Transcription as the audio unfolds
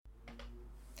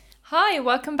Hi,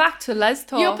 welcome back to Les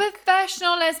Talk. Your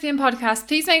professional lesbian podcast.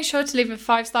 Please make sure to leave a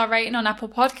 5-star rating on Apple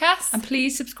Podcasts. And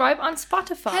please subscribe on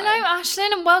Spotify. Hello,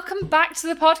 Ashlyn, and welcome back to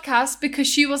the podcast because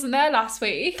she wasn't there last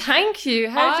week. Thank you.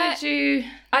 How did you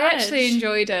I manage? actually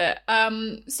enjoyed it.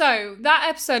 So that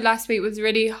episode last week was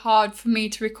really hard for me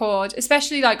to record,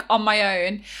 especially like on my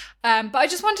own. But I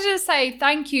just wanted to say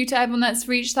thank you to everyone that's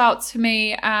reached out to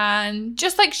me and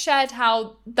just like shared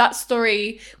how that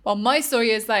story, well, my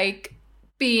story is like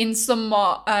being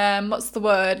somewhat, what's the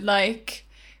word, like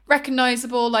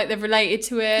recognizable, like they've related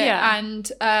to it. Yeah.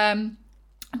 And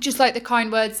just like the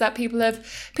kind words that people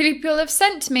have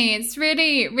sent to me. It's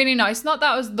really, really nice. Not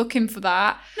that I was looking for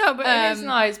that. No, but it is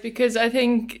nice because I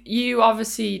think you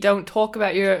obviously don't talk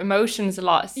about your emotions a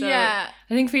lot. So yeah.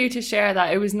 I think for you to share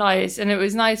that, it was nice. And it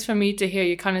was nice for me to hear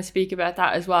you kind of speak about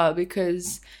that as well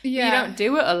because you don't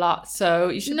do it a lot. So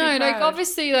you should be proud. Like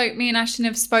obviously like me and Ashton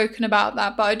have spoken about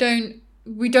that, but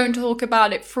we don't talk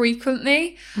about it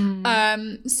frequently.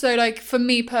 So like for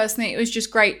me personally, it was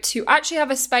just great to actually have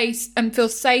a space and feel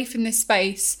safe in this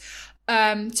space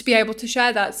to be able to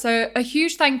share that. So a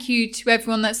huge thank you to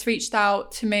everyone that's reached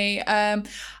out to me.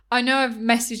 I know I've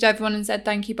messaged everyone and said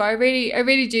thank you, but I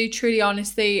really do truly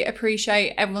honestly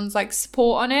appreciate everyone's like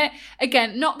support on it.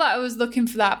 Again, not that I was looking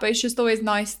for that, but it's just always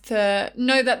nice to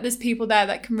know that there's people there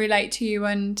that can relate to you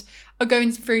and are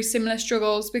going through similar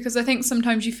struggles, because I think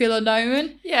sometimes you feel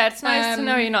alone. Yeah, it's nice to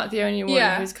know you're not the only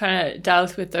one who's kind of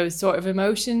dealt with those sort of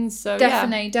emotions. So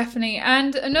Definitely.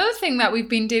 And another thing that we've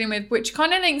been dealing with, which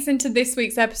kind of links into this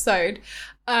week's episode,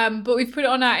 but we've put it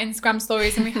on our Instagram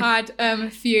stories and we had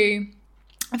a few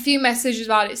messages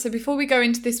about it. So before we go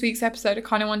into this week's episode, I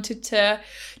kind of wanted to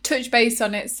touch base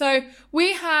on it. So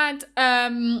we had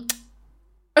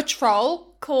a troll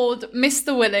called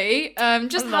Mr. Willie.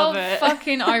 Just how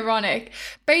fucking ironic.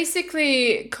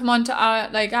 Basically come onto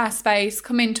our space,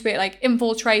 come into it, like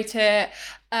infiltrate it,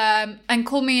 and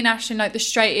call me and Ashton like the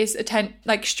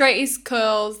straightest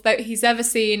curls that he's ever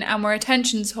seen, and we're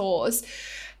attention whores.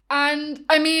 And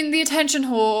I mean, the attention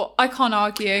whore, I can't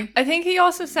argue. I think he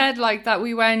also said like that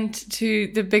we went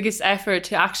to the biggest effort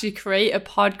to actually create a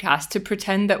podcast to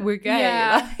pretend that we're gay.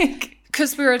 Yeah.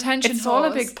 Because we're attention whores. It's all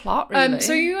a big plot, really.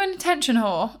 So you're an attention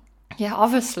whore? Yeah,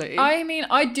 obviously. I mean,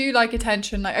 I do like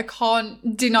attention. Like, I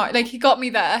can't deny. Like, he got me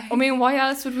there. I mean, why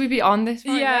else would we be on this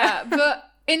right now?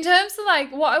 But in terms of, like,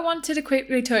 what I wanted to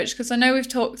quickly touch, because I know we've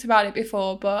talked about it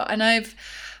before, but I know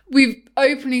we've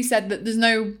openly said that there's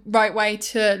no right way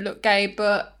to look gay,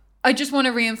 but I just want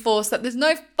to reinforce that there's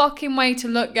no fucking way to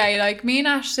look gay. Like, me and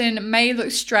Ashton may look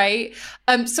straight.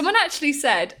 Someone actually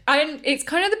said, and it's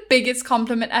kind of the biggest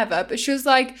compliment ever, but she was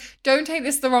like, don't take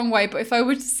this the wrong way, but if I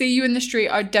were to see you in the street,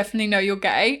 I'd definitely know you're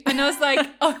gay. And I was like,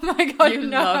 oh my God, you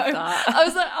no. love that. I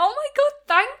was like, oh my God,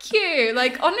 thank you.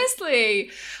 Like,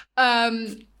 honestly.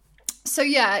 So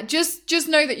yeah, just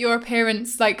know that your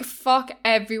appearance, like, fuck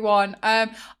everyone.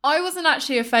 I wasn't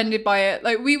actually offended by it.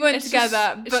 Like, we weren't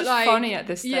together, it's but just like funny at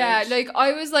this stage. Yeah, like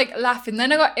I was like laughing.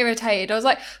 Then I got irritated. I was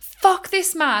like, fuck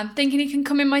this man, thinking he can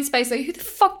come in my space. Like, who the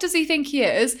fuck does he think he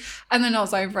is? And then I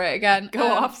was over it again. Go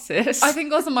off, sis. I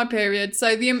think I was on my period, so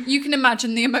you can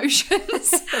imagine the emotions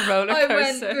a roller coaster I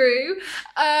went through.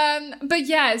 But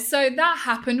yeah, so that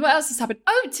happened. What else has happened?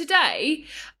 Oh, today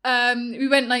we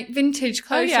went like vintage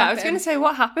clothes shopping. I was going to say,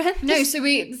 what happened? No,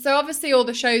 so obviously all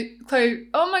the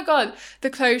oh my God, the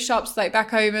clothes shops like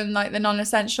back over in like the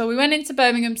non-essential. We went into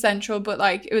Birmingham Central, but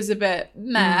like it was a bit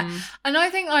meh. And I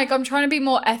think like I'm trying to be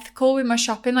more ethical with my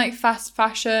shopping, like fast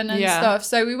fashion and stuff.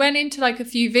 So we went into like a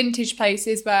few vintage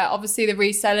places where obviously they're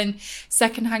reselling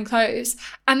secondhand clothes.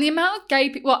 And the amount of gay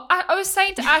people, well, I was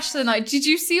saying to Ashlyn, like, did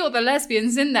you see all the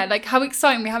lesbians in there? Like, how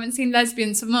exciting, we haven't seen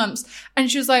lesbians for months. And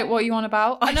she was like, what are you on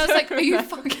about? And I was like, are you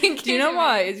fucking kidding Do you know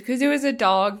why? It's because there was a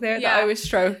dog there that I was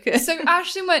stroking. So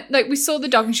Ashlyn went, like, we saw the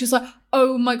dog and she was like,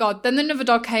 oh my God. Then another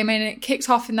dog came in and it kicked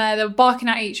off in there. They were barking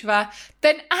at each other.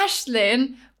 Then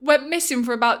Ashlyn went missing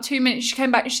for about 2 minutes. She came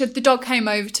back and she said, the dog came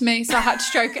over to me, so I had to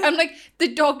stroke it. I'm like,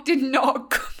 the dog did not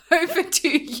come over to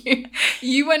you.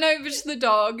 You went over to the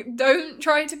dog. Don't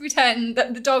try to pretend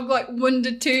that the dog like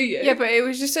wandered to you. Yeah, but it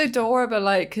was just adorable,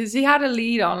 like, because he had a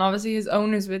lead on. Obviously his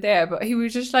owners were there, but he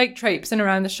was just like traipsing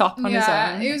around the shop on his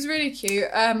own. It was really cute.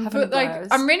 But like,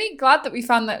 I'm really glad that we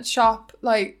found that shop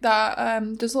like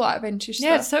that does a lot of vintage stuff.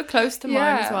 Yeah, it's so close to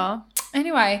mine as well.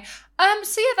 Anyway,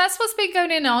 so yeah, that's what's been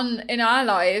going on in our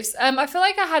lives. I feel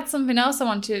like I had something else I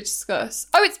wanted to discuss.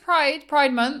 Oh, it's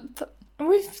Pride Month.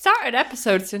 We've started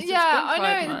episodes since it's been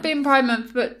Pride Month. It's been Pride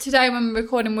Month, but today when we're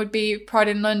recording would be Pride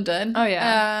in London. Oh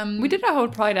yeah. We did a whole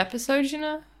Pride episode, you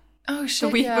know. Oh shit!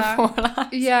 The week before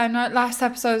last. Yeah, no. Last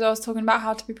episode I was talking about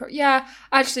how to be. Yeah,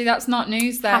 actually, that's not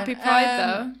news then. Happy Pride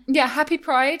though. Yeah, happy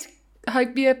Pride.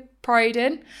 Hope you're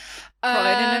priding.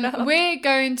 We're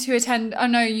going to attend. I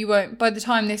know you won't. By the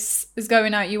time this is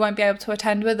going out, you won't be able to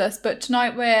attend with us. But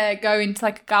tonight we're going to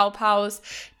like a Gal Pals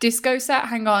disco set.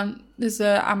 Hang on, there's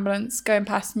an ambulance going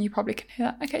past, and you probably can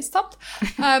hear that. Okay, stopped.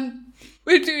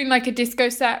 We're doing like a disco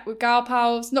set with Gal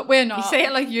Pals. No, we're not. You say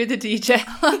it like you're the DJ.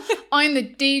 I'm the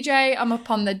DJ. I'm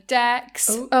up on the decks.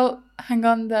 Oh, hang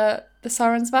on. The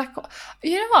siren's back.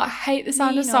 You know what? I hate the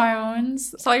sound of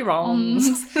sirens.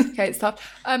 Sirens. Okay, stop.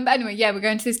 But anyway, yeah, we're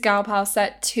going to this Gal Pal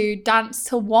set to dance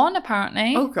till 1,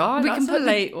 apparently. Oh, God, that's a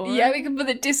late one. Yeah, we can put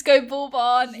the disco bulb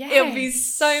on. Yes. It'll be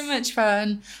so much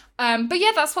fun. But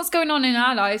yeah, that's what's going on in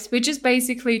our lives. We're just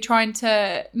basically trying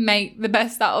to make the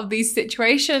best out of these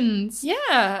situations. Yeah,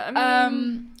 I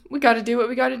mean... we got to do what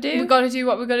we got to do. We got to do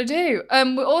what we got to do.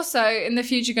 We're also, in the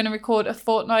future, going to record a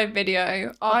Fortnite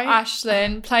video of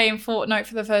Ashlyn playing Fortnite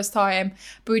for the first time,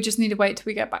 but we just need to wait till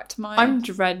we get back to mine. I'm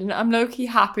dreading it. I'm low-key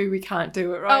happy we can't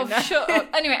do it right now. Oh, shut up.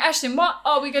 Anyway, Ashlyn, what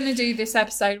are we going to do this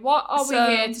episode? What are we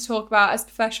here to talk about as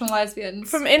professional lesbians?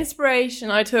 From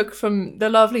inspiration I took from the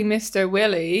lovely Mr.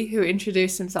 Willie, who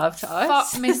introduced himself to us.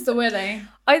 Fuck Mr. Willie.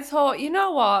 I thought, you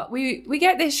know what, we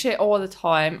get this shit all the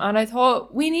time, and I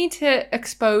thought we need to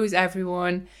expose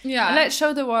everyone, and let's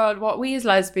show the world what we as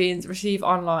lesbians receive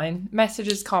online,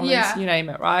 messages, comments, you name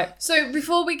it, right? So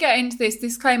before we get into this,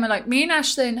 disclaimer, like, me and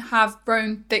Ashlyn have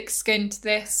grown thick skin to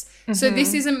this, so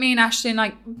this isn't me and Ashlyn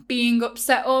like being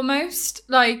upset almost,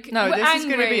 like, no, this angry. is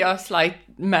going to be us like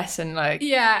messing, like,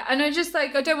 yeah, and I just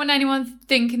like, I don't want anyone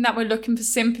thinking that we're looking for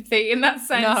sympathy in that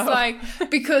sense, like,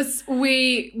 because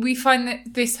we find that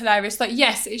this hilarious. Like,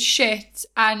 yes, it's shit,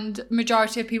 and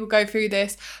majority of people go through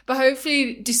this, but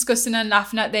hopefully discussing and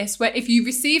laughing at this, where if you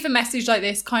receive a message like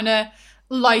this, kind of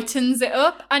lightens it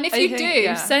up, and if you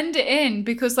do, send it in,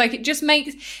 because like it just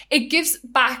makes, it gives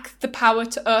back the power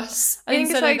to us. I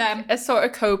think it's like them. A sort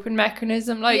of coping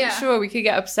mechanism. Like, sure, we could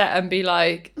get upset and be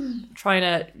like trying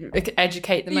to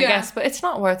educate them, I guess, but it's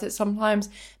not worth it sometimes.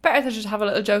 Better to just have a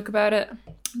little joke about it.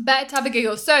 Better to have a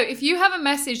giggle. So if you have a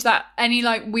message that any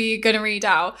like we're going to read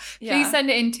out, please send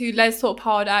it into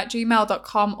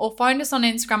lestalkpod@gmail.com, or find us on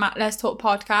Instagram at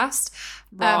lestalkpodcast.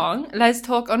 Wrong. Let's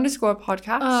talk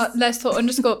 _podcast. Let's talk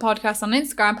 _podcast on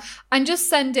Instagram, and just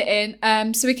send it in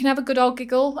so we can have a good old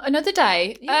giggle another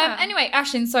day. Anyway,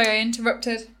 Ashlyn, sorry I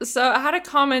interrupted. So I had a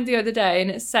comment the other day, and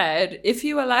it said, if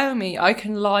you allow me, I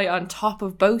can lie on top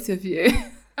of both of you.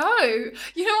 Oh,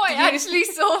 you know what? I actually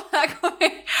saw that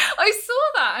comment. I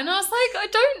saw that and I was like, I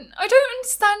don't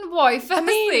understand why.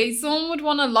 Firstly, someone would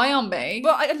want to lie on me.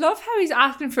 Well, I love how he's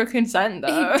asking for consent,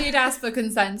 though. He did ask for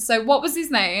consent. So what was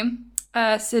his name?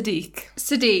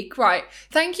 Sadiq, right.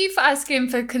 Thank you for asking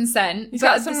for consent. He's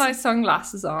got some nice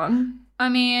sunglasses on. I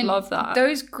mean, love that.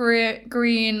 Those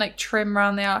green like trim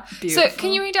around the eye. Beautiful. So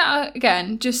can you read that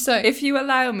again? Just so, if you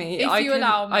allow me, I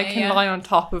can lie on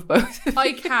top of both of you.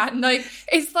 I can. Like,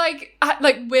 it's like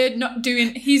we're not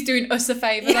doing. He's doing us a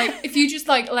favor. Like, if you just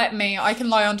like let me, I can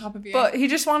lie on top of you. But he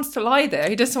just wants to lie there.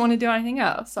 He doesn't want to do anything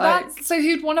else. Like, so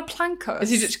he'd want to plank us. Is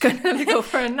he just gonna go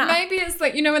for a nap? Maybe it's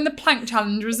like, you know, when the plank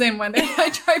challenge was in, when they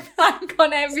try plank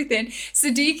on everything.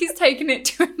 Sadiq is taking it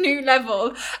to a new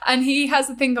level, and he has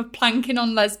a thing of planking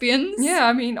on lesbians. Yeah,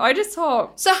 I mean, I just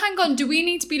thought... So hang on, do we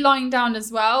need to be lying down as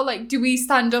well? Like, do we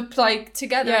stand up, like,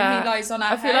 together and he lies on our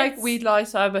heads? I feel like we'd lie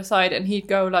side by side and he'd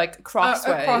go, like,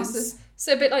 crossways.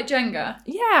 So a bit like Jenga.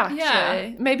 Yeah,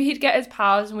 actually. Maybe he'd get his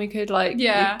pals and we could, like,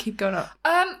 keep going up.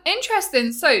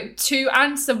 Interesting. So, to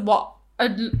answer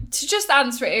to just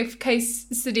answer it, in case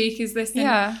Sadiq is listening.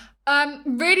 Yeah.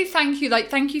 Really thank you. Like,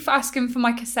 thank you for asking for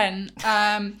my consent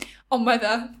on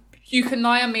whether you can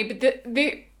lie on me. But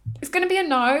it's going to be a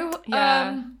no.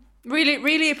 Yeah.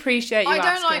 Really appreciate you I don't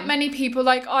asking. like many people.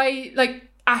 Like,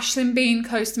 Ashlyn being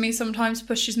close to me sometimes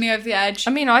pushes me over the edge.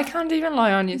 I mean, I can't even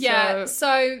lie on you. Yeah,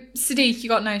 so Sadiq, you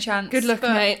got no chance. Good luck,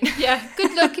 mate. Yeah,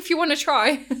 good luck if you want to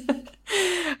try.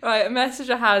 Right, a message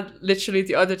I had literally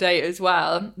the other day as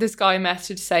well. This guy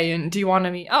messaged saying, do you want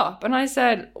to meet up? And I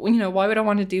said, well, you know, why would I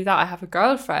want to do that? I have a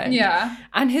girlfriend. Yeah.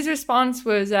 And his response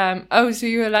was, oh, so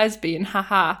you're a lesbian?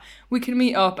 Haha. We can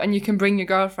meet up and you can bring your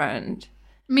girlfriend.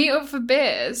 Meet up for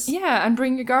beers? Yeah, and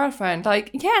bring your girlfriend. Like,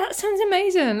 yeah, that sounds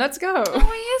amazing. Let's go. Oh,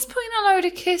 he is putting a load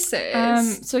of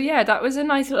kisses. So yeah, that was a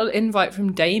nice little invite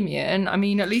from Damien. I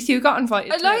mean, at least you got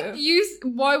invited too. Like,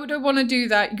 why would I want to do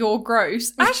that? You're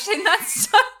gross. Actually, that's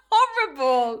so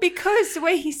horrible. Because the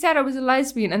way he said I was a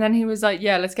lesbian, and then he was like,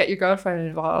 yeah, let's get your girlfriend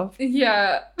involved.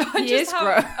 Yeah. He is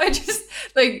gross. I just,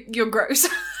 like, you're gross.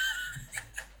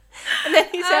 And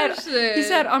And then he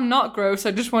said, I'm not gross,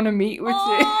 I just want to meet with you.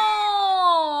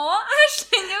 Oh,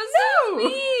 Ashley, you're so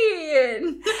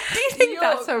mean. Do you think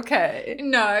that's okay?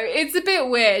 No, it's a bit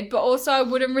weird, but also I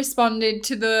wouldn't have responded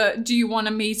to the, do you want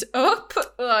to meet up?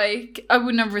 Like, I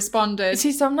wouldn't have responded.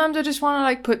 See, sometimes I just want to,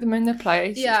 like, put them in their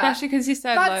place. Yeah. Especially because he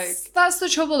said, That's the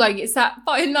trouble, like, it's that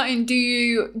fine line. Do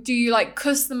you, like,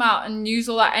 cuss them out and use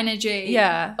all that energy?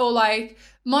 Yeah. Or, like,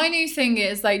 my new thing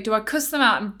is, like, do I cuss them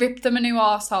out and rip them a new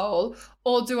arsehole?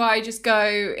 Or do I just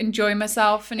go enjoy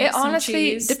myself and eat some cheese?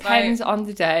 It honestly depends on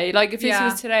the day. Like, if this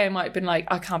was today, I might have been like,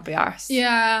 I can't be arsed.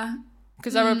 Yeah.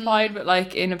 Because I replied, but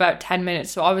like in about 10 minutes.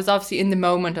 So I was obviously in the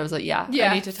moment. I was like, I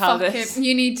need to tell this. Him.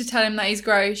 You need to tell him that he's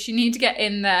gross. You need to get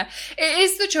in there. It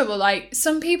is the trouble. Like,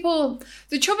 some people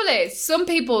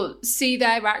see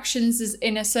their actions as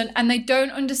innocent and they don't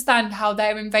understand how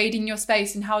they're invading your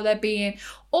space and how they're being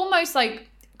almost like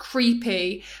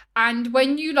creepy. And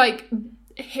when you like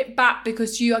hit back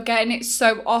because you are getting it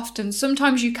so often,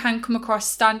 sometimes you can come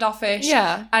across standoffish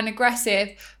and aggressive,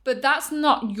 but that's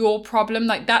not your problem.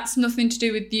 Like, that's nothing to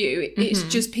do with you. It's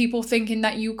just people thinking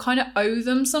that you kind of owe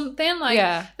them something. Like,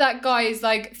 that guy is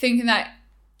like thinking that,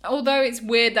 although it's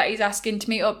weird that he's asking to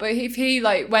meet up, but if he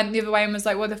like went the other way and was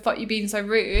like, what the fuck, you being so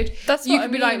rude, that's you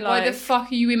could be like, why the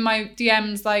fuck are you in my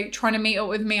DMs like trying to meet up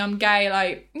with me? I'm gay.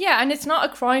 Like, yeah, and it's not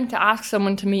a crime to ask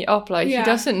someone to meet up. Like, he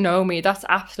doesn't know me, that's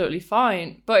absolutely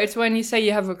fine. But it's when you say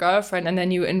you have a girlfriend and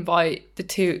then you invite the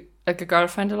two, like, a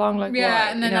girlfriend along, like, what,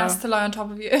 and then ask to lie on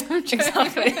top of you.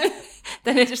 Exactly.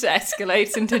 Then it just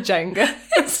escalates into Jenga.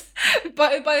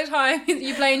 But by the time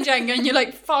you're playing Jenga and you're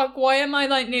like, fuck, why am I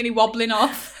like nearly wobbling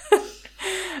off?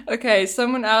 Okay,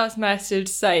 someone else messaged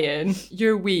saying,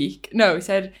 you're weak. No, he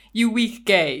said, you weak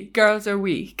gay. Girls are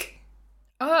weak.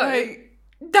 Oh, like,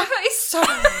 that is so...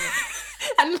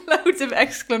 And loads of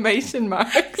exclamation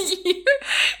marks.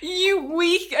 You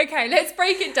weak... Okay, let's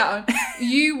break it down.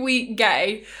 You weak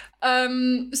gay.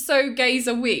 So gays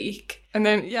are weak. And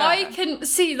then, I can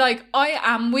see, like, I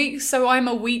am weak, so I'm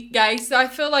a weak gay. So I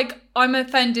feel like I'm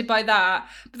offended by that.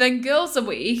 But then girls are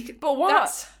weak. But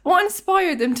what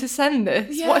inspired them to send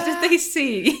this? Yeah. What did they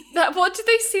see? What did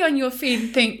they see on your feed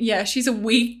and think, she's a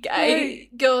weak gay.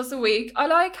 Yeah. Girls are weak. I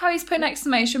like how he's put an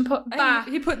exclamation, bah.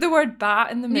 He put the word bah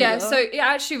in the middle. Yeah, so it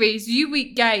actually reads, you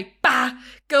weak gay, bah,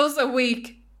 girls are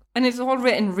weak. And it's all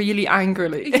written really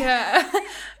angrily. Yeah.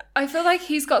 I feel like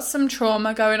he's got some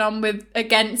trauma going on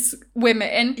against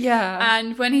women. Yeah.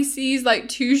 And when he sees like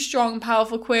two strong,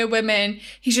 powerful queer women,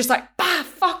 he's just like, bah,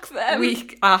 fuck them.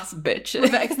 Weak ass bitches.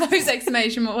 With those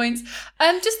exclamation points.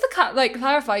 Just to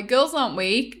clarify, girls aren't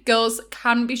weak. Girls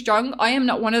can be strong. I am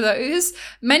not one of those.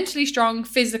 Mentally strong,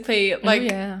 physically,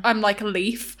 I'm like a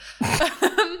leaf.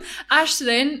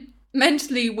 Ashlyn,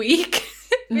 mentally weak,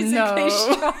 physically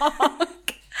strong.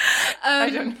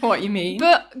 I don't know what you mean.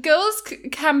 But girls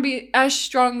can be as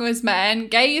strong as men.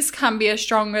 Gays can be as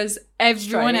strong as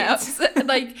everyone else.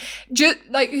 Like, just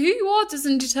like who you are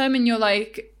doesn't determine your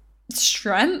like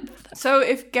strength. So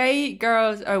if gay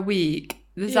girls are weak,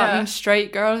 does that mean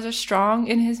straight girls are strong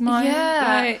in his mind?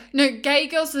 Yeah. Like, no, gay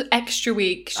girls are extra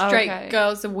weak. Straight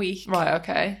girls are weak. Right.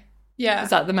 Okay. Yeah.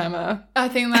 Is that the memo? I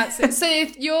think that's it. So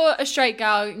if you're a straight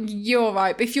girl, you're all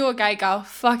right. But if you're a gay girl,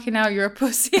 fucking hell, you're a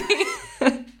pussy.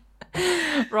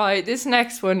 Right, this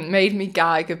next one made me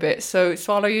gag a bit, so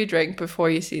swallow your drink before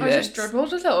you see this. I just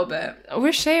dribbled a little bit.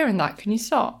 We're sharing that, can you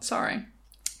stop? Sorry.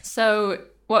 So,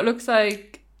 what looks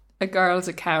like a girl's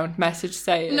account message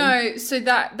saying... No, so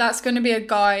that's going to be a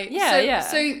guy. Yeah,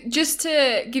 So just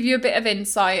to give you a bit of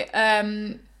insight,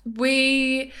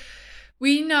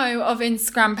 we know of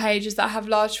Instagram pages that have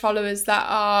large followers that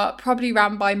are probably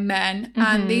ran by men,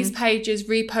 and these pages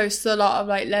repost a lot of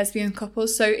like lesbian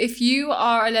couples. So if you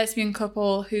are a lesbian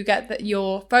couple who get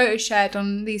your photo shared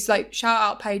on these like shout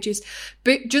out pages,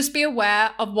 just be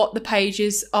aware of what the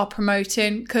pages are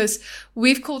promoting, because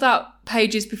we've called out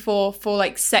pages before for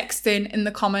like sexting in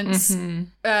the comments,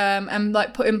 and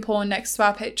like putting porn next to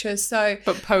our pictures. So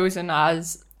but posing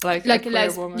as like a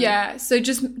queer woman. Yeah, so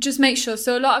just make sure.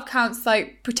 So a lot of accounts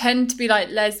like pretend to be like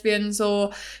lesbians or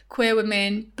queer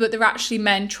women, but they're actually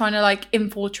men trying to like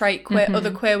infiltrate other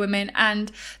queer women.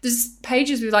 And there's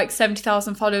pages with like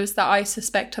 70,000 followers that I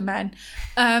suspect are men.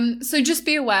 So just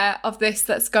be aware of this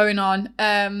that's going on.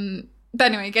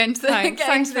 But anyway, thanks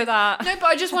for that. No, but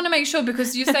I just want to make sure,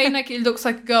 because you're saying like it looks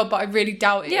like a girl, but I really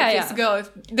doubt it. If it's a girl,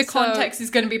 if the context is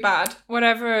going to be bad.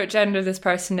 Whatever gender this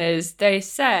person is, they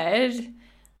said...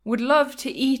 would love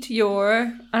to eat your...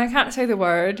 and I can't say the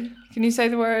word. Can you say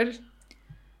the word?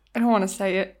 I don't want to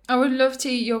say it. I would love to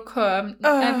eat your cum.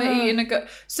 Ever eaten a girl?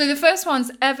 So the first one's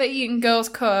ever eaten girl's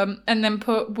cum, and then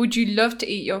put, would you love to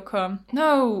eat your cum?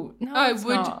 No, it's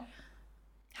not.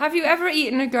 Have you ever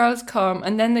eaten a girl's cum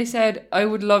and then they said, I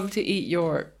would love to eat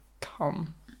your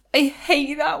cum? I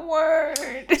hate that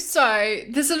word. So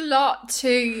there's a lot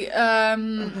to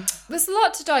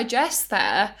digest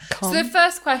there. Cum. So the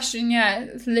first question,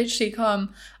 it's literally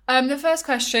cum. The first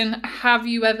question, have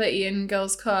you ever eaten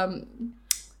girl's cum?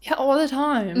 Yeah, all the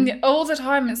time. Yeah, all the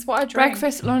time. It's what I drink.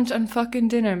 Breakfast, lunch, and fucking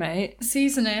dinner, mate.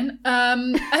 Seasoning.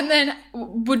 And then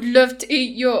would love to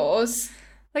eat yours.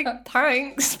 Like,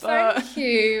 thanks, but thank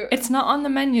you. It's not on the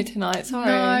menu tonight, sorry.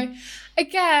 No.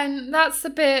 Again, that's a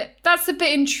bit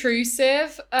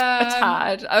intrusive. A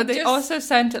tad. Oh, they also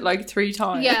sent it like 3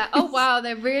 times. Yeah. Oh, wow.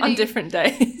 They're really... on different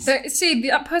days. See,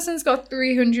 that person's got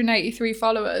 383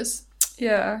 followers.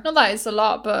 Yeah. Not that it's a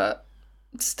lot, but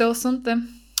it's still something.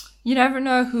 You never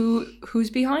know who's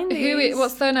behind these.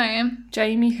 What's their name?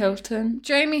 Jamie Hilton.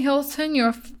 Jamie Hilton, you're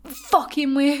a fucking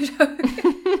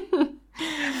weirdo.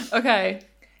 Okay.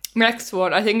 Next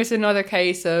one. I think it's another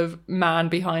case of man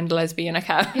behind lesbian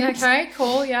account. Yeah, okay,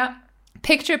 cool, yeah.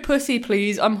 Picture pussy,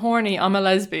 please. I'm horny. I'm a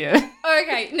lesbian.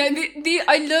 Okay, no,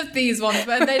 I love these ones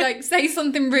where they like say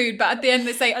something rude, but at the end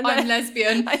they say, I'm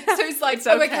lesbian. So it's like,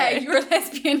 okay, you're a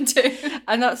lesbian too.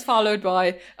 And that's followed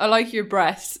by, I like your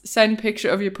breasts. Send picture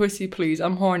of your pussy, please.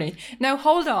 I'm horny. Now,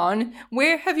 hold on.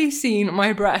 Where have you seen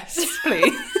my breasts,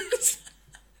 please?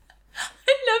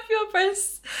 I love your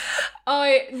breasts.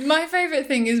 My favourite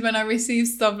thing is when I receive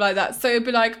stuff like that. So it'd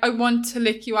be like, I want to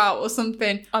lick you out or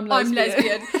something. I'm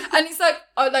lesbian. And it's like,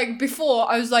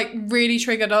 before I was like really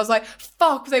triggered. I was like,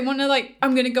 fuck, they want to like,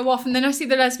 I'm going to go off. And then I see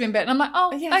the lesbian bit and I'm like,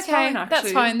 oh, yeah, okay,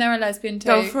 that's fine. They're a lesbian too.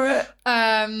 Go for it.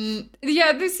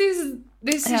 Yeah, this is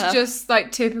just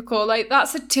like typical. Like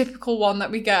that's a typical one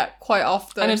that we get quite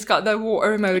often. And it's got the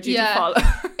water emoji to follow.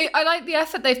 I like the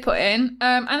effort they've put in.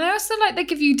 And I also like they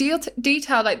give you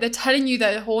detail. Like they're telling you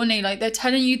they're horny. Like they're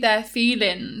telling you their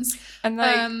feelings. And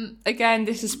like, again,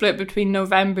 this is split between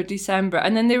November, December.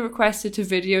 And then they requested to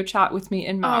video chat with me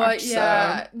in March.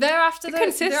 Yeah. So they're after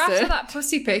that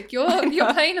pussy pic.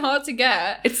 You're playing hard to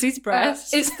get. It's these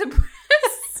breasts. It's the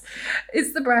breasts.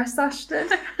 It's the breasts, Ashton.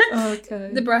 Okay.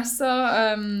 The breasts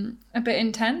are a bit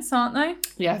intense, aren't they?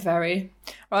 Yeah, very.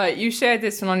 Right, you shared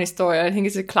this one on your story. I think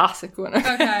it's a classic one.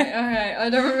 Okay. I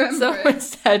don't remember. Someone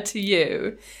said to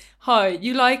you, hi,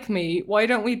 you like me. Why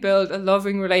don't we build a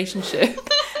loving relationship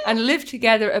and live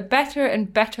together a better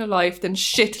and better life than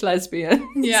shit lesbians?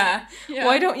 Yeah.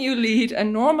 Why don't you lead a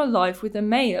normal life with a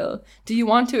male? Do you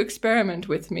want to experiment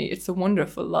with me? It's a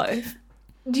wonderful life.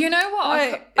 Do you know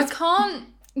what? I can't...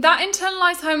 That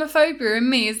internalized homophobia in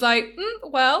me is like,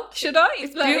 well, should I?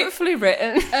 It's like, beautifully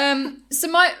written.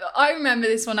 I remember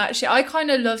this one actually. I kind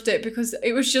of loved it because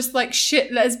it was just like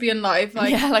shit lesbian life.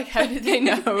 Like, yeah, like how did they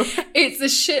know? It's a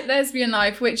shit lesbian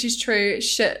life, which is true. It's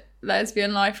shit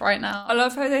lesbian life right now. I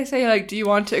love how they say like, do you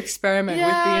want to experiment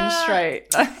with being straight?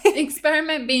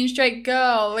 Experiment being straight,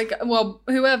 girl. Like, well,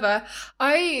 whoever.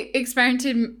 I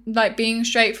experimented like being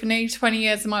straight for nearly 20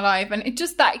 years of my life, and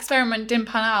that experiment didn't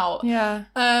pan out. Yeah.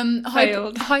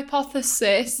 Failed.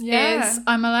 Hypothesis is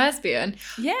I'm a lesbian.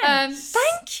 Yeah.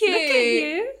 Thank you. Look at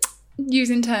you.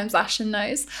 Using terms Ashton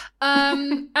knows.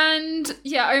 And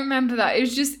yeah, I remember that.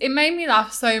 It made me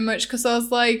laugh so much because I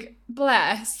was like,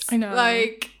 bless. I know.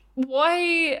 Like,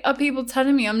 why are people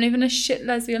telling me I'm living a shit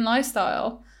lesbian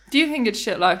lifestyle? Do you think it's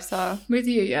shit lifestyle? With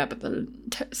you, yeah, but the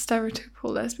stereotypical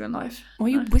lesbian life. Why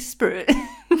you whisper it?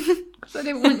 Because I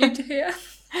didn't want you to hear.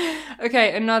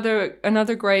 Okay,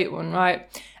 another great one, right?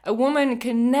 A woman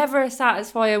can never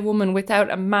satisfy a woman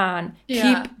without a man.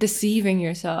 Yeah. Keep deceiving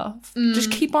yourself.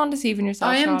 Just keep on deceiving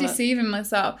yourself, I am Charlotte. deceiving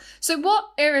myself. So what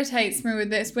irritates me with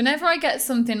this, whenever I get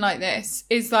something like this,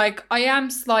 is like I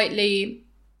am slightly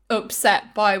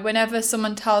upset by whenever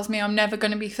someone tells me I'm never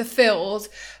going to be fulfilled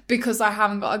because I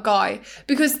haven't got a guy,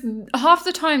 because half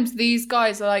the times these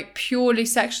guys are like purely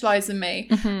sexualizing me,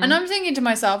 and I'm thinking to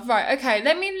myself, right, okay,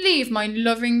 let me leave my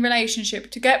loving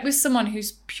relationship to get with someone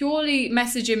who's purely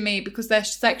messaging me because they're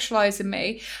sexualizing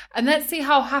me, and let's see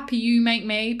how happy you make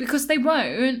me, because they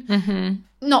won't.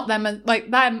 Not them, like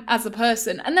them as a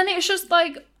person. And then it's just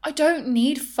like, I don't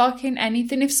need fucking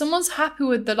anything. If someone's happy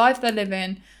with the life they're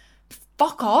living,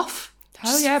 fuck off.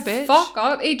 Hell yeah, bitch. Fuck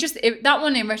off. That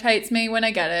one irritates me when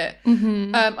I get it.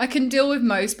 I can deal with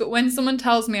most, but when someone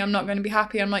tells me I'm not going to be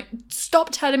happy, I'm like, stop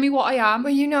telling me what I am.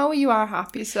 Well, you know you are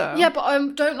happy, so. Yeah, but I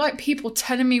don't like people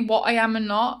telling me what I am and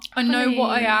not. I know what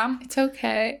I am. It's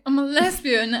okay. I'm a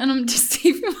lesbian and I'm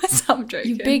deceiving myself,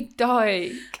 joking. You big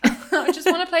dyke. I just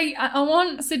want to play, I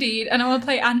want Sadid and I want to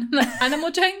play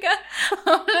animal Jenga. I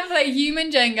want to play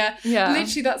human Jenga. Yeah.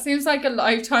 Literally, that seems like a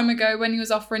lifetime ago when he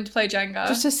was offering to play Jenga.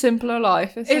 Just a simpler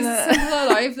life, isn't it? It's a simpler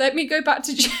life. Let me go back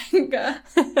to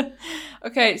Jenga.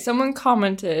 Okay, someone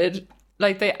commented,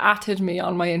 like they atted me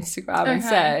on my Instagram and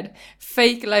said,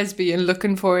 fake lesbian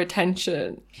looking for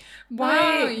attention.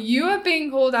 Wow, you are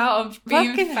being called out of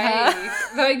being fake.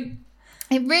 Like,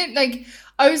 it really, like,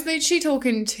 I was literally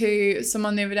talking to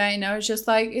someone the other day and I was just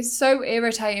like, it's so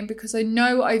irritating because I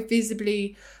know I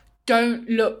visibly don't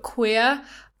look queer.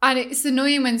 And it's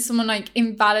annoying when someone like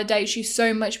invalidates you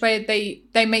so much where they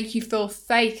make you feel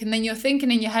fake. And then you're thinking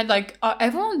in your head, like,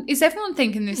 is everyone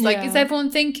thinking this? Like, is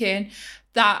everyone thinking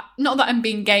that, not that I'm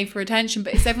being gay for attention,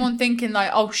 but is everyone thinking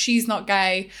like, oh, she's not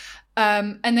gay?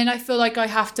 And then I feel like I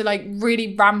have to like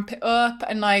really ramp it up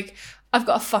and like, I've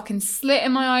got a fucking slit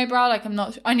in my eyebrow. Like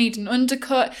I need an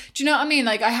undercut. Do you know what I mean?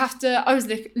 Like I was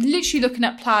literally looking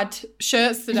at plaid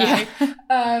shirts today.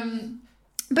 Yeah.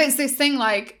 But it's this thing,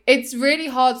 like, it's really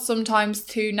hard sometimes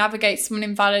to navigate someone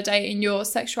invalidating your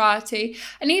sexuality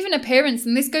and even appearance.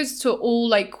 And this goes to all,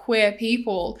 like, queer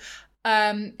people.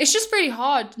 It's just really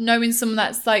hard knowing someone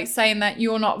that's, like, saying that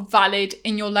you're not valid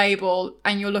in your label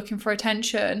and you're looking for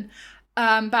attention.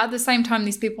 But at the same time,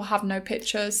 these people have no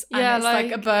pictures and it's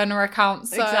like a burner account.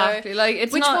 So exactly. Like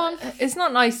it's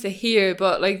not nice to hear,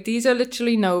 but like these are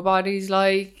literally nobodies.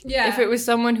 Like if it was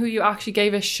someone who you actually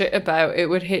gave a shit about, it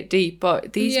would hit deep.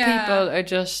 But these people are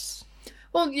just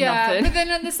nothing. But then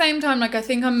at the same time, like I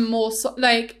think I'm more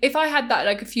like if I had that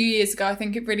like a few years ago, I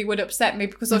think it really would upset me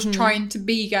because I was trying to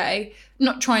be gay,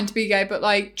 not trying to be gay, but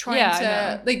like trying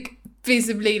to like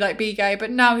visibly like be gay.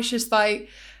 But now it's just like,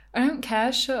 I don't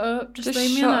care, shut up. Just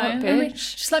leave me alone.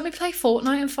 Just let me play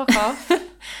Fortnite and fuck off.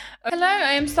 Hello,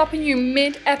 I am stopping you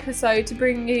mid-episode to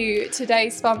bring you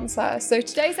today's sponsor. So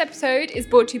today's episode is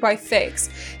brought to you by Fix.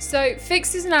 So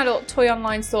Fix is an adult toy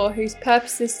online store whose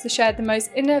purpose is to share the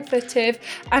most innovative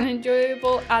and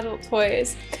enjoyable adult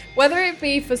toys. Whether it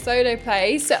be for solo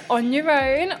play, so on your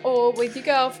own, or with your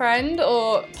girlfriend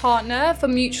or partner for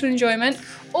mutual enjoyment,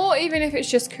 or even if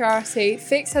it's just curiosity,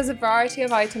 Fix has a variety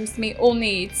of items to meet all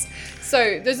needs.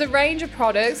 So there's a range of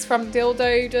products from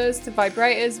dildos to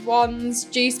vibrators, wands,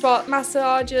 G-spot,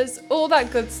 massagers, all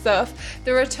that good stuff.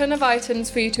 There are a ton of items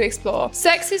for you to explore.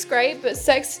 Sex is great, but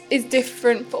sex is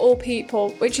different for all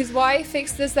people, which is why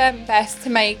Fix does their best to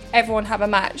make everyone have a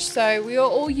match. So we are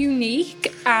all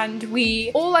unique and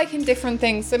we all like in different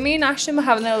things. So me and Ashton were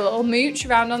having a little mooch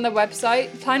around on their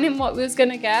website, planning what we was going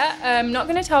to get. I'm not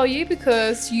going to tell you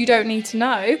because you don't need to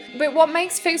know. But what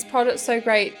makes Fix products so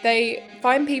great, they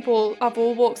find people of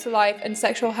all walks of life and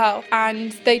sexual health,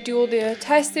 and they do all the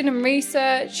testing and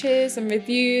researches and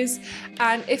reviews,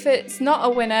 and if it's not a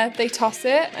winner they toss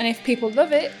it, and if people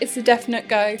love it, it's a definite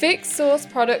go. Fix source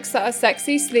products that are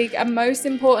sexy, sleek, and most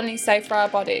importantly safe for our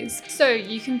bodies. So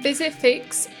you can visit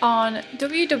Fix on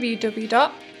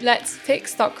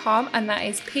www.letsfix.com, and that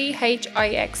is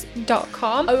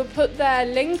PHIX.com. I will put their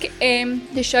link in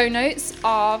the show notes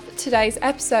of today's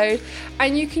episode,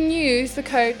 and you can use the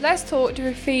code Let's Talk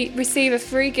to receive a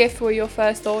free gift for your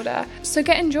first order. So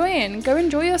go enjoy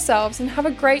yourselves and have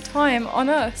a great time on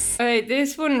us.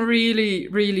 This one really,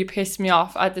 really pissed me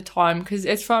off at the time because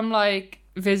it's from like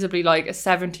visibly like a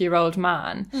 70-year-old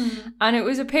man, and it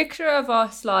was a picture of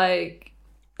us like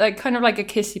kind of like a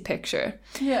kissy picture.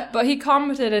 Yeah. But he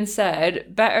commented and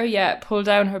said, better yet, pull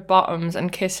down her bottoms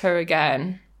and kiss her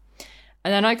again.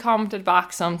 And then I commented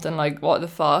back something like, what the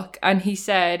fuck? And he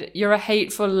said, you're a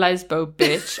hateful lesbo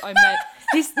bitch.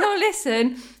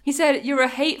 He said, you're a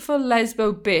hateful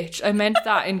lesbo bitch. I meant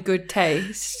that in good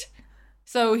taste.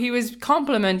 So he was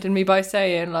complimenting me by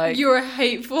saying like, you're a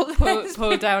hateful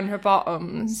pull down her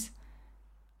bottoms.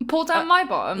 Pull down my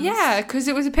bottoms? Yeah, because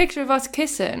it was a picture of us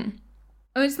kissing.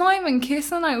 Oh, it's not even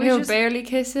kissing. Like, we were barely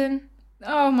kissing.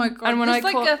 Oh my god! And when there's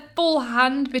a full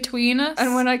hand between us.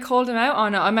 And when I called him out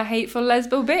on it, I'm a hateful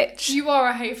lesbo bitch. You are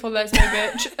a hateful lesbo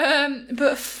bitch.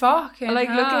 But fucking look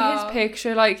at his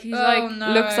picture. Like he's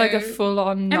looks like a full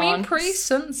on. I mean,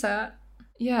 pre-sunset.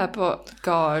 Yeah, but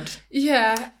God.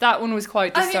 Yeah. That one was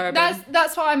quite disturbing. I mean,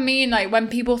 that's what I mean, like, when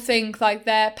people think, like,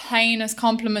 they're paying us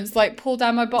compliments, like, pull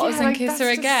down my bottoms and kiss her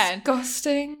again.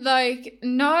 Disgusting. Like,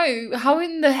 no. How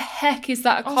in the heck is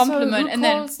that a compliment? Also, who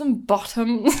calls them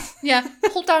bottoms? Yeah,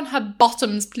 pull down her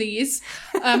bottoms, please.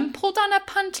 Pull down her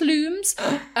pantaloons.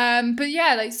 But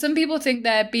yeah, like, some people think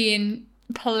they're being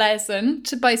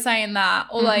pleasant by saying that,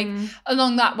 or like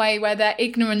along that way where their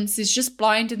ignorance is just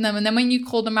blinding them, and then when you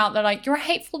call them out they're like, you're a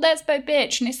hateful despo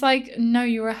bitch, and it's like, no,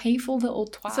 you're a hateful little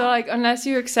twat. So like, unless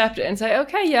you accept it and say,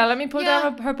 okay, yeah, let me pull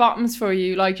down her bottoms for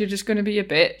you, like, you're just gonna be a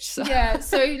bitch. So. Yeah,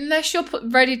 so unless you're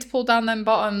ready to pull down them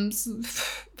bottoms,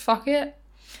 fuck it.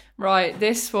 Right,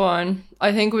 this one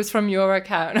I think was from your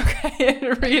account. Okay,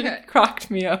 it really cracked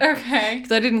me up. Okay,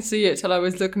 because I didn't see it till I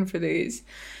was looking for these.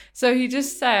 So he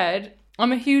just said,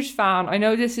 I'm a huge fan. I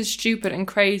know this is stupid and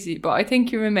crazy, but I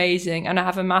think you're amazing and I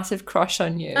have a massive crush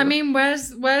on you. I mean,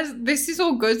 where's this is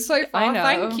all good so far. I know.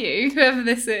 Thank you, whoever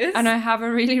this is. And I have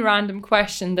a really random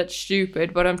question that's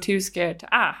stupid, but I'm too scared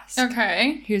to ask.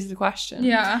 Okay. Here's the question.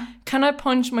 Yeah. Can I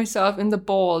punch myself in the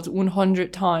balls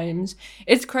 100 times?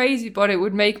 It's crazy, but it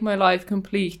would make my life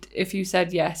complete if you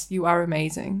said yes, you are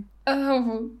amazing.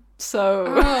 Oh. So.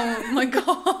 Oh my god.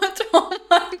 Oh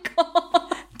my god.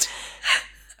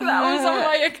 That was on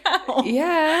my account.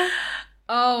 Yeah.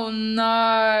 Oh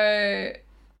no.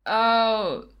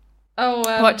 Oh.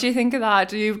 What do you think of that?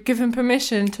 Do you give him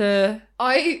permission to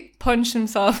punch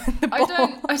himself in the balls?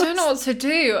 I don't know what to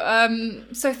do.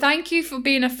 So thank you for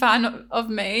being a fan of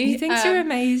me. He thinks you're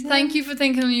amazing. Thank you for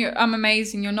thinking I'm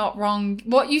amazing. You're not wrong.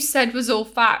 What you said was all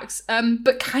facts.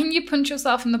 But can you punch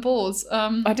yourself in the balls?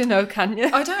 I don't know, can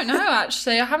you? I don't know,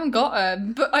 actually. I haven't got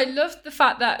them. But I love the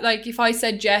fact that, like, if I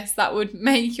said yes, that would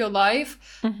make your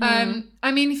life. Mm-hmm.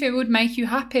 I mean, if it would make you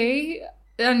happy,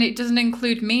 and it doesn't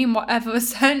include me in whatever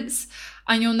sense,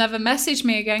 and you'll never message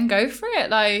me again, go for it.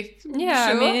 Like,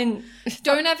 yeah, sure. I mean,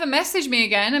 don't ever message me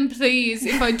again, and please,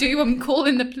 if I do, I'm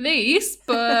calling the police,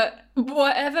 but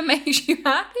whatever makes you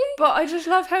happy. But I just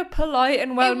love how polite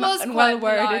and well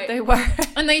worded they were.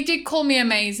 And they did call me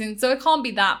amazing, so I can't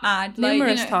be that mad. Like,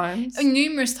 numerous times.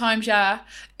 Numerous times, yeah.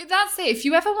 That's it. If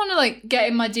you ever want to, like, get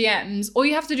in my DMs, all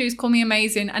you have to do is call me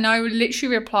amazing, and I would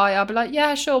literally reply. I'll be like,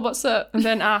 yeah, sure, what's up? And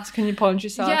then ask, can you punch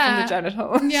yourself in the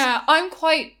genitals? Yeah, I'm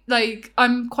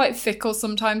quite fickle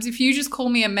sometimes. If you just call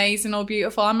me amazing or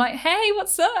beautiful, I'm like, hey,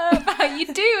 what's up? How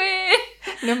you doing?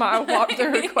 No matter what the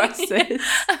request is.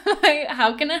 I'm like,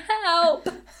 how can I help?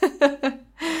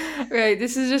 Right,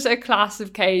 this is just a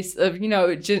classic case of,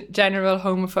 general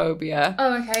homophobia.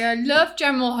 Oh, okay. I love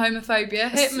general homophobia.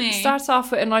 Hit me. Starts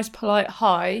off with a nice polite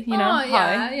hi,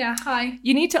 hi. Yeah, hi.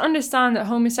 You need to understand that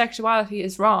homosexuality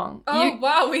is wrong. Oh,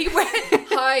 wow. We went,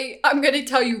 hi, I'm going to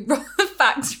tell you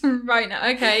facts right now.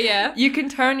 Okay, yeah. You can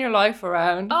turn your life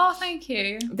around. Oh, thank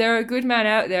you. There are good men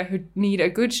out there who need a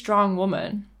good, strong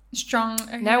woman. Strong.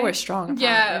 Okay. Now we're strong. Apparently.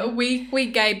 Yeah, we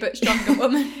gay but stronger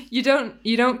woman. You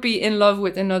don't be in love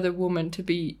with another woman to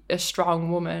be a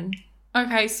strong woman.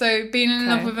 Okay, so being in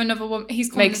love with another woman, he's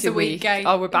calling us a weak gay.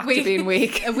 Oh, we're back to being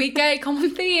weak. A weak gay,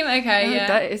 common theme. Okay, yeah.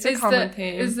 That is a common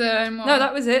theme. Is there more? No,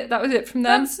 that was it. That was it from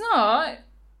them. That's not.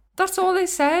 That's all they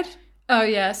said. Oh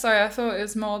yeah, sorry, I thought it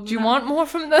was more than Do you want more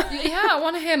from them? Yeah, I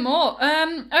want to hear more.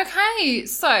 Okay,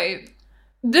 so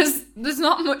there's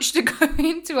not much to go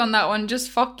into on that one. Just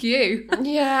fuck you.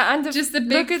 Yeah, and just the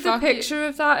look big at the picture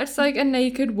of that. It's like a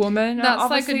naked woman. That's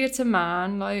obviously it's a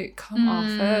man. Like, come off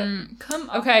it. Come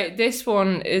off. Okay, this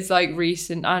one is like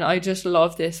recent, and I just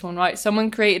love this one. Right, someone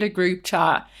created a group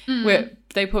chat where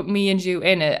they put me and you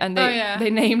in it, and they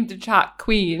named the chat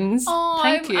Queens. Oh,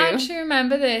 thank you. I actually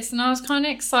remember this, and I was kind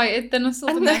of excited. Then I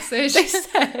saw the message. They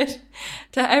said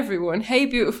to everyone, "Hey,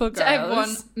 beautiful girls." To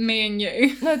everyone, me and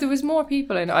you. No, there was more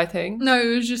people in it, I think. No,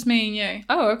 it was just me and you.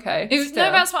 Oh, okay. It was,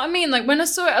 no, that's what I mean. Like, when I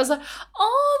saw it, I was like,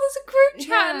 oh, there's a group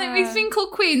chat, and then we've been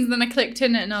called Queens, and then I clicked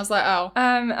in it, and I was like, oh.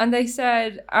 And they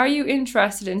said, "Are you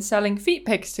interested in selling feet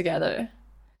pics together?"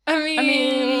 I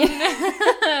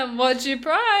mean what's your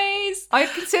price? I'd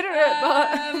consider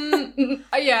it,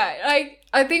 but yeah,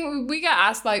 I think we get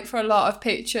asked like for a lot of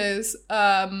pictures,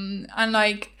 and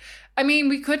like, I mean,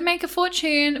 we could make a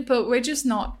fortune, but we're just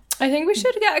not. I think we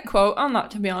should get a quote on that,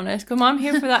 to be honest, because I'm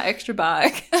here for that extra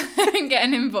bag and get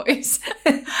an invoice.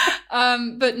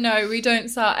 But no, we don't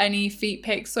sell any feet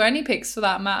pics or any pics for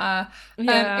that matter.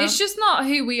 It's just not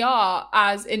who we are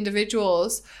as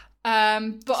individuals.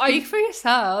 But speak for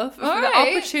yourself. For the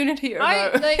opportunity you're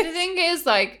about. Like, the thing is,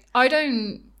 like, I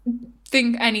don't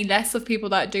think any less of people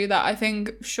that do that. I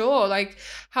think, sure, like,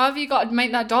 however you got to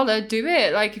make that dollar, do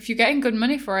it. Like, if you're getting good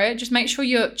money for it, just make sure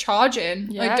you're charging.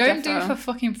 Yeah, like, don't do it for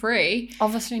fucking free.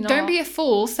 Obviously not. Don't be a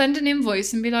fool. Send an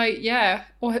invoice and be like, yeah,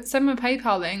 or send me a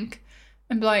PayPal link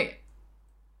and be like,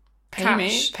 pay me,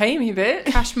 bitch.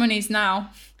 Cash money's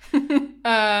now.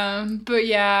 But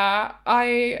yeah,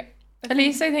 At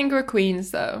least I think we're queens,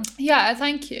 though. Yeah,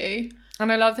 thank you.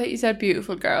 And I love that you said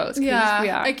beautiful girls. Yeah. We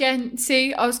are. Again,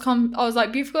 see, I was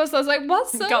like, beautiful girls. I was like,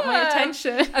 what's up? Got my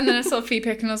attention. And then I saw feet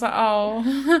pic and I was like,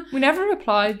 oh. We never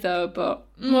replied though, but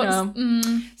you know.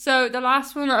 So the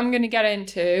last one I'm going to get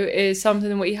into is something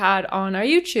that we had on our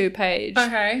YouTube page.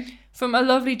 Okay. From a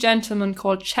lovely gentleman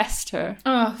called Chester.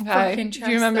 Oh, fucking Chester.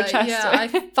 Do you remember Chester? Yeah, I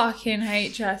fucking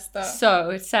hate Chester.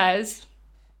 So it says,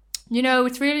 you know,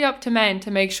 it's really up to men to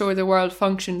make sure the world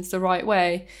functions the right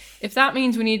way. If that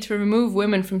means we need to remove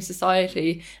women from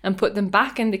society and put them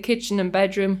back in the kitchen and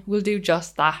bedroom, we'll do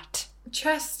just that.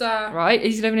 Chester. Right?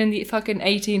 He's living in the fucking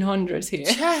 1800s here.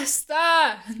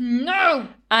 Chester! No!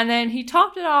 And then he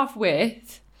topped it off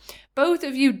with, both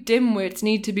of you dimwits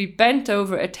need to be bent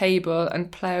over a table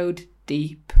and ploughed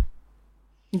deep.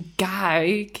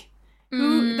 Gag.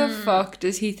 Who the fuck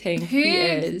does he think he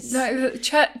is?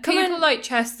 People like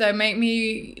Chester make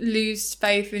me lose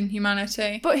faith in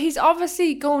humanity. But he's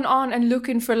obviously going on and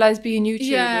looking for lesbian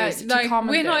YouTubers to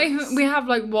comment. We're not even, we have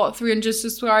 300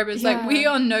 subscribers. Yeah. We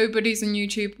are nobodies on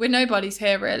YouTube. We're nobodies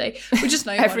here, really. We're just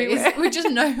nobodies. We're just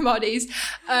nobodies.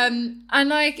 And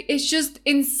it's just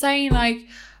insane.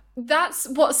 That's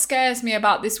what scares me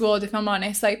about this world, if I'm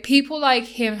honest. People like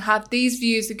him have these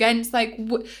views against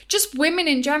just women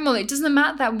in general. It doesn't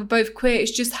matter that we're both queer.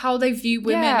 It's just how they view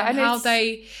women and how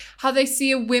they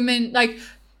see a woman.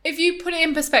 If you put it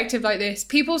in perspective like this,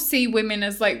 people see women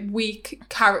as weak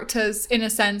characters in a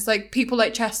sense. People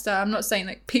like Chester, I'm not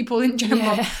saying people in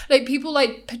general. Yeah. People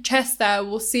like Chester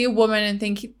will see a woman and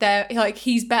think they're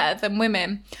he's better than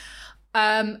women.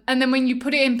 And then when you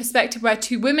put it in perspective where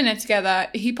two women are together,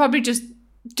 he probably just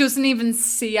doesn't even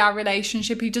see our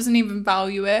relationship. He doesn't even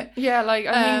value it. Yeah,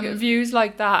 I think views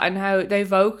like that and how they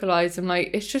vocalise them,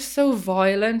 it's just so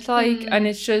violent, and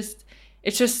it's just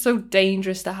so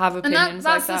dangerous to have opinions and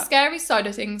that's the scary side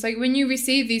of things. When you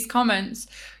receive these comments,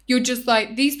 you're just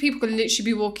these people could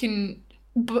literally be walking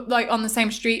on the same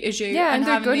street as you. Yeah, and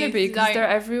they're going to be because they're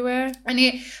everywhere. And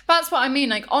that's what I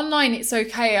mean. Online, it's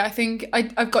okay. I think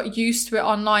I've got used to it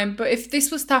online. But if this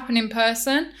was to happen in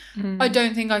person, I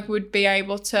don't think I would be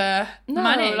able to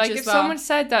manage if someone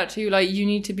said that to you, you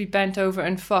need to be bent over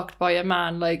and fucked by a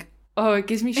man, it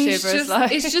gives me shivers.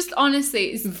 It's just honestly,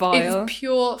 it's vile. It's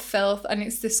pure filth and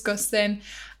it's disgusting.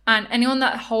 And anyone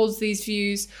that holds these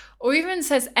views or even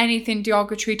says anything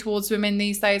derogatory towards women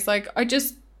these days, I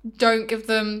just don't give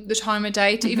them the time of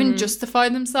day to even justify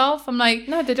themselves. I'm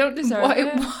no, they don't deserve it.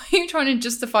 Why are you trying to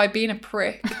justify being a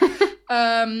prick?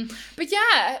 But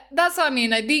yeah, that's what I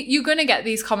mean. You're going to get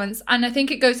these comments, and I think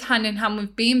it goes hand in hand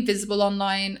with being visible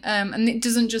online. And it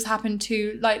doesn't just happen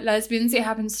to lesbians. It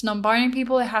happens to non-binary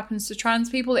people. It happens to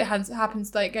trans people. It happens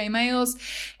to gay males.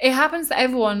 It happens to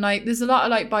everyone. There's a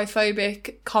lot of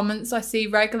biphobic comments I see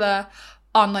regular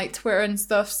on Twitter and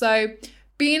stuff. So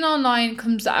being online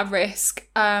comes at a risk,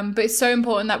 but it's so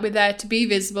important that we're there to be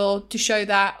visible, to show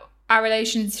that our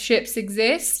relationships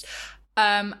exist,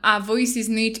 our voices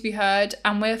need to be heard,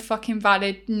 and we're fucking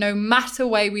valid no matter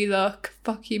way we look.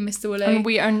 Fuck you, Mr. Woolley. And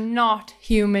we are not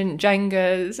human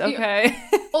Jengas, okay?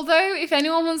 Although, if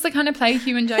anyone wants to kind of play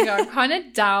human Jenga, I'm kind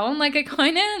of down. I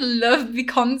kind of love the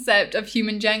concept of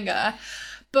human Jenga,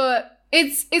 but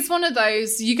it's one of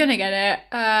those, you're gonna get it.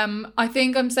 I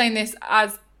think I'm saying this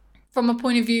as from a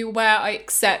point of view where I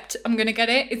accept I'm going to get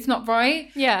it. It's not right.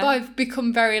 Yeah. But I've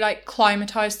become very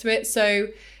climatized to it. So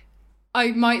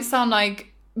I might sound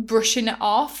brushing it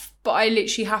off, but I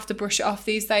literally have to brush it off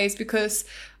these days because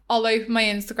I'll open my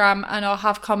Instagram and I'll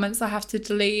have comments I have to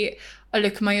delete. I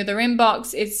look at my other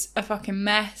inbox. It's a fucking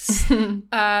mess.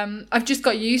 I've just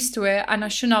got used to it and I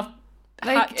shouldn't have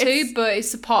had to, but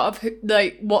it's a part of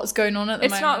what's going on at the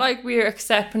moment. It's not we're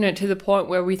accepting it to the point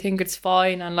where we think it's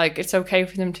fine and it's okay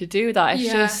for them to do that.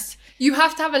 It's just you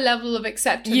have to have a level of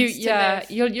acceptance.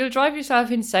 You'll drive yourself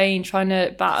insane trying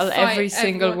to battle every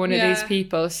single one of these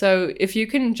people. So if you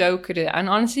can joke at it, and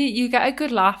honestly, you get a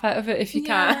good laugh out of it if you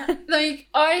can.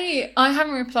 I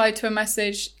haven't replied to a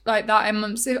message like that in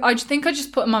months. I think I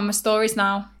just put them on my stories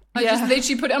now. I just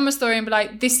literally put it on my story and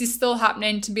be this is still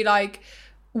happening, to be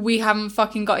we haven't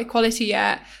fucking got equality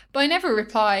yet. But I never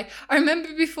reply. I remember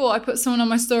before I put someone on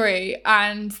my story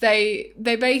and they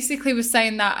basically were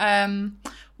saying that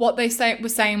what they were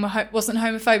saying wasn't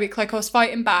homophobic. I was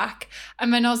fighting back.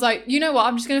 And then I was like, you know what?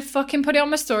 I'm just going to fucking put it on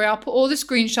my story. I'll put all the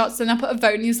screenshots and I'll put a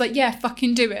vote. And he was like, yeah,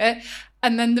 fucking do it.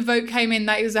 And then the vote came in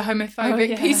that he was a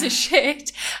homophobic piece of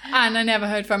shit. And I never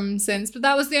heard from him since. But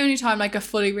that was the only time I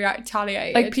fully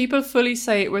retaliated. People fully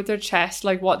say it with their chest,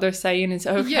 what they're saying is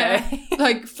okay.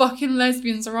 Yeah. Fucking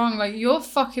lesbians are wrong. You're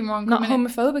fucking wrong. Not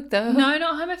homophobic though. No,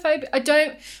 not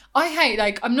homophobic. I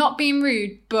hate, I'm not being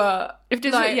rude, but... If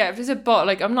there's a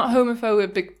but, I'm not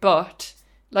homophobic, but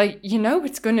like, you know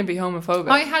it's going to be homophobic.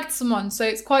 I had someone, so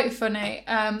it's quite funny.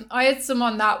 I had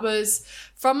someone that was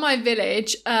from my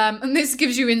village, and this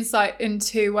gives you insight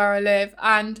into where I live.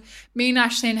 And me and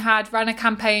Aisling had ran a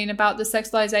campaign about the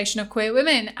sexualization of queer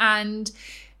women, and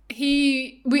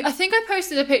I think I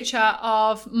posted a picture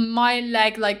of my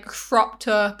leg like cropped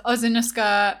up. I was in a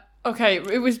skirt. Okay,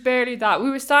 it was barely that.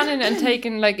 We were standing and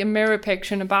taking like a mirror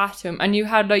picture in a bathroom, and you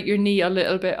had like your knee a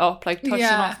little bit up, like touching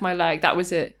off my leg. That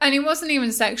was it. And it wasn't even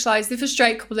sexualized. If a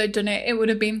straight couple had done it, it would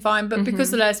have been fine. But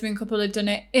because the lesbian couple had done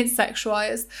it, it's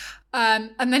sexualized.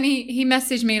 And then he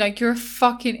messaged me like, you're a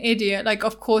fucking idiot. Like,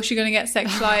 of course you're going to get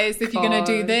sexualized if you're going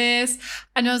to do this.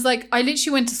 And I was like, I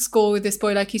literally went to school with this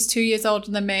boy. Like, he's 2 years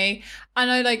older than me.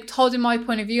 And I like told him my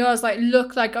point of view. I was like,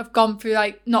 look, like I've gone through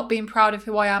like not being proud of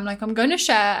who I am. Like, I'm going to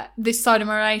share this side of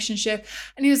my relationship.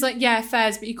 And he was like, yeah,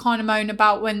 fairs, but you can't moan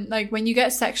about when you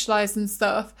get sexualized and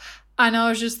stuff. And I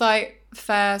was just like,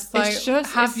 fairs, like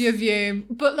have your view.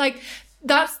 But like,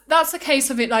 that's a case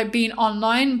of it like being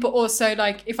online, but also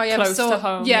like if I ever saw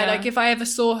home, like if I ever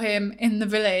saw him in the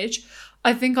village,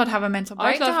 I think I'd have a mental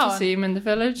breakdown. I'd love to see him in the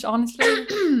village, honestly.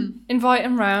 Invite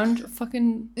him round.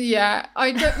 Fucking yeah.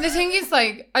 The thing is,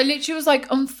 like, I literally was like,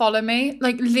 unfollow me,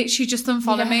 like literally just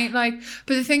unfollow me, like.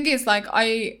 But the thing is, like,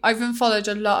 I've unfollowed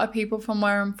a lot of people from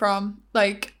where I'm from,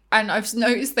 like. And I've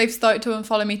noticed they've started to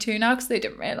unfollow me too now because they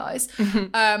didn't realise.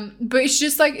 But it's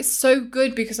just like, it's so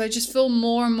good because I just feel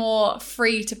more and more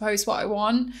free to post what I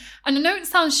want. And I know it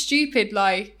sounds stupid,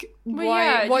 like,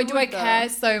 why do I care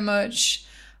so much?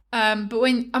 But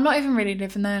when I'm not even really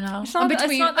living there now. I'm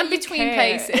between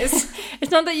places. It's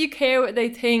not that you care what they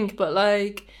think, but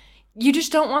like, you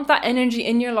just don't want that energy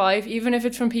in your life, even if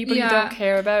it's from people you don't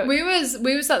care about. We was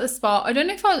at the spa. I don't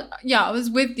know if I was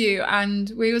with you, and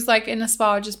we was like in a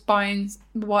spa just buying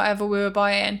whatever we were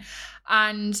buying.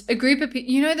 And a group of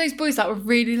people, you know those boys that were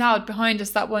really loud behind us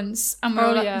that once? And we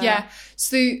were like,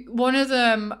 So one of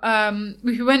them,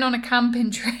 we went on a camping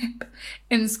trip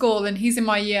in school, and he's in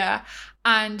my year.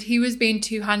 And he was being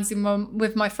too handsy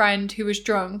with my friend who was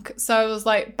drunk. So I was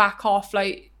like, back off,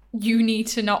 like, you need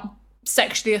to not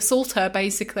sexually assault her,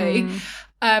 basically.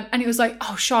 And he was like,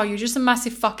 oh, Shah, you're just a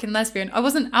massive fucking lesbian. I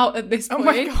wasn't out at this point. Oh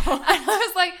my God. And I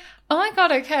was like, oh my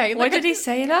God, okay. Why did he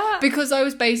say that? Because I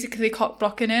was basically cock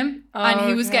blocking him. And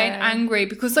he was getting angry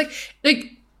because like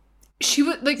she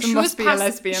was like, she was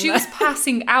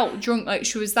passing out drunk, like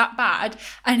she was that bad.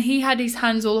 And he had his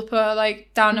hands all up her,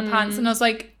 like down her pants. And I was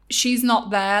like, she's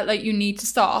not there, like, you need to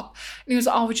stop. And he was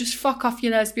like, oh, just fuck off, you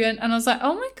lesbian. And I was like,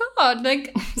 oh my God,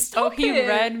 like, stop he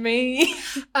read me.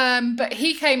 But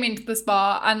he came into the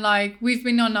spa, and like, we've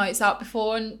been on nights out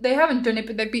before, and they haven't done it,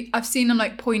 but I've seen them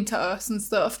like point at us and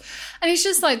stuff. And it's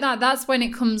just like that's when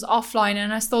it comes offline,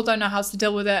 and I still don't know how to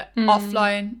deal with it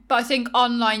offline. But I think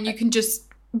online you can just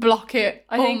block it.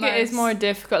 I think it is more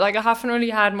difficult. Like, I haven't really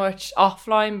had much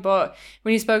offline, but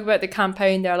when you spoke about the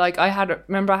campaign there, like, I had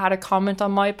a comment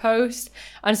on my post,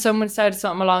 and someone said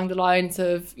something along the lines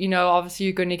of, you know, obviously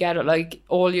you're going to get it, like,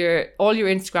 all your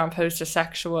Instagram posts are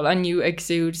sexual and you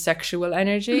exude sexual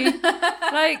energy.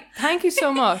 Like, thank you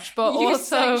so much. But you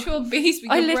also sexual beast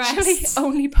with I your literally breasts.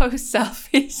 only post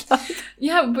selfies. Like,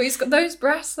 yeah, but he's got those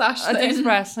breasts, Aisling. Those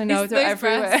breasts, I know, they're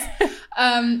everywhere.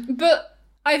 But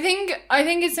I think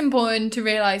it's important to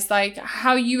realise, like,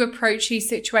 how you approach these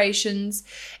situations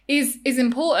is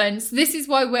important. So this is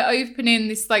why we're opening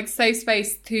this, like, safe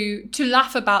space to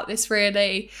laugh about this,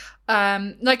 really.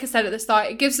 Like I said at the start,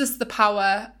 it gives us the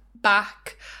power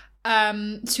back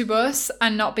to us,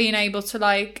 and not being able to,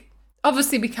 like,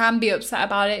 obviously we can be upset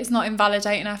about it. It's not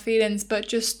invalidating our feelings, but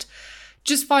just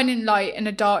finding light in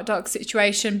a dark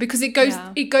situation, because it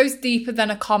goes deeper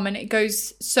than a comment. It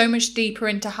goes so much deeper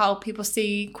into how people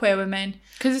see queer women.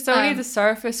 Because it's only the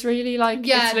surface, really. Like,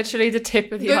 it's literally the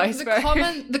tip of the iceberg.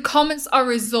 The comments are a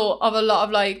result of a lot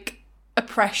of, like,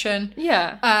 oppression.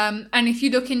 Yeah. And if you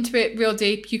look into it real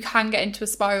deep, you can get into a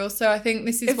spiral. So I think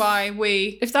this is why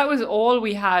if that was all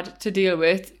we had to deal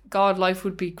with, God, life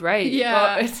would be great.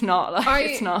 Yeah. But it's not. Like,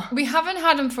 it's not. We haven't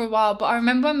had them for a while, but I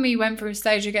remember when we went through a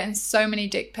stage of getting so many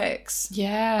dick pics.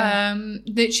 Yeah.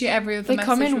 Literally every other message. They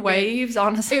come in waves,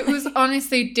 honestly. It was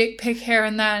honestly dick pic here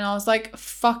and there, and I was like,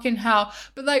 fucking hell.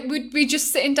 But like, we'd be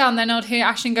just sitting down, then I'd hear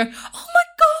Aisling go, oh my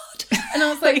God. And I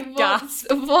was like,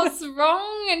 what's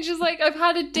wrong? And she's like, I've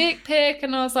had a dick pic.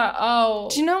 And I was like, oh.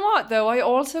 Do you know what, though? I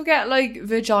also get, like,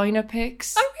 vagina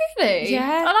pics. Oh, really?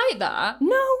 Yeah. I like that.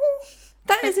 No.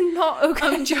 That is not okay.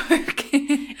 I'm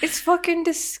joking. It's fucking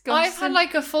disgusting. I've had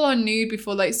like a full-on nude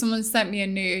before. Like someone sent me a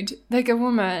nude. Like a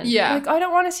woman. Yeah. Like I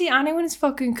don't want to see anyone's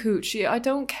fucking coochie. I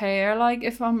don't care like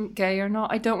if I'm gay or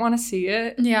not. I don't want to see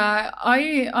it. Yeah,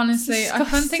 I honestly, I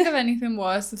can't think of anything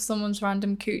worse than someone's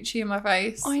random coochie in my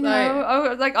face. I know.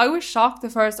 I was shocked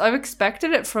at first. I've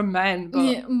expected it from men. But...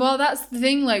 Yeah, well, that's the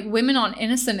thing. Like women aren't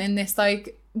innocent in this.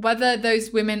 Like whether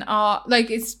those women are like,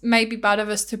 it's maybe bad of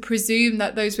us to presume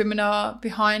that those women are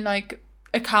behind like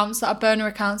accounts that are burner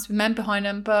accounts with men behind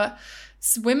them, but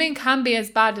women can be as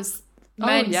bad as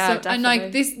men. Oh, yeah, definitely. And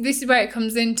like this is where it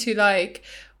comes into like,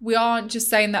 we aren't just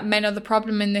saying that men are the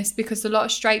problem in this, because a lot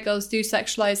of straight girls do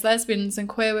sexualize lesbians and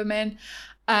queer women.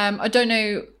 I don't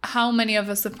know how many of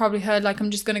us have probably heard like,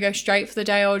 I'm just going to go straight for the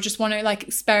day, or just want to like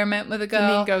experiment with a girl.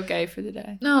 You mean go gay for the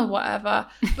day? No, whatever.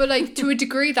 But like to a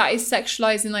degree that is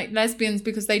sexualizing like lesbians,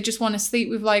 because they just want to sleep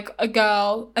with like a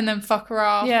girl and then fuck her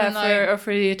off. Yeah, and, like, or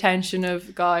for the attention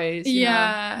of guys.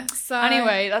 Yeah. Know? So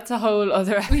anyway, that's a whole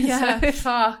other episode. Yeah,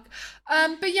 fuck.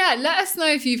 But yeah, let us know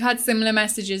if you've had similar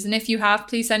messages, and if you have,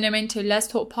 please send them into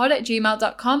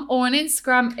letstalkpod@gmail.com, or on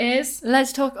Instagram is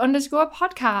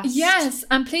letstalk_podcast. Yes,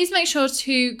 and please make sure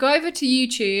to go over to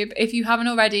YouTube if you haven't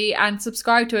already and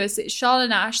subscribe to us. It's Charlotte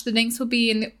and Ash. The links will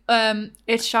be in the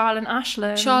it's Charlotte and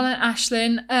Ashlyn. Charlotte and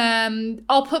Ashlyn.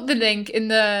 I'll put the link in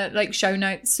the like show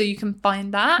notes so you can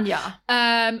find that. Yeah.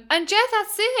 And yeah,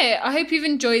 that's it. I hope you've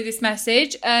enjoyed this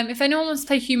message. If anyone wants to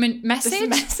play human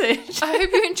message, I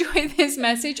hope you enjoyed this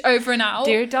message over and out.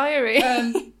 Dear diary.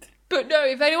 But no,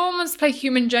 if anyone wants to play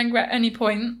human Jenga at any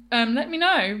point, let me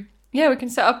know. Yeah, we can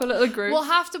set up a little group. We'll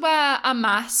have to wear our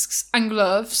masks and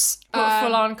gloves. Put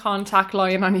full-on contact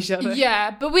lying on each other.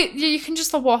 Yeah, but you can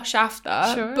just wash after.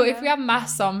 Sure, but if we have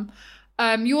masks on,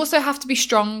 you also have to be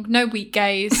strong. No weak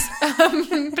gays,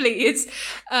 please.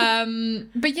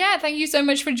 But yeah, thank you so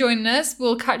much for joining us.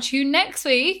 We'll catch you next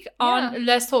week on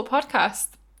Let's Talk Podcast.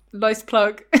 Nice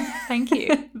plug. Thank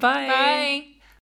you. Bye. Bye.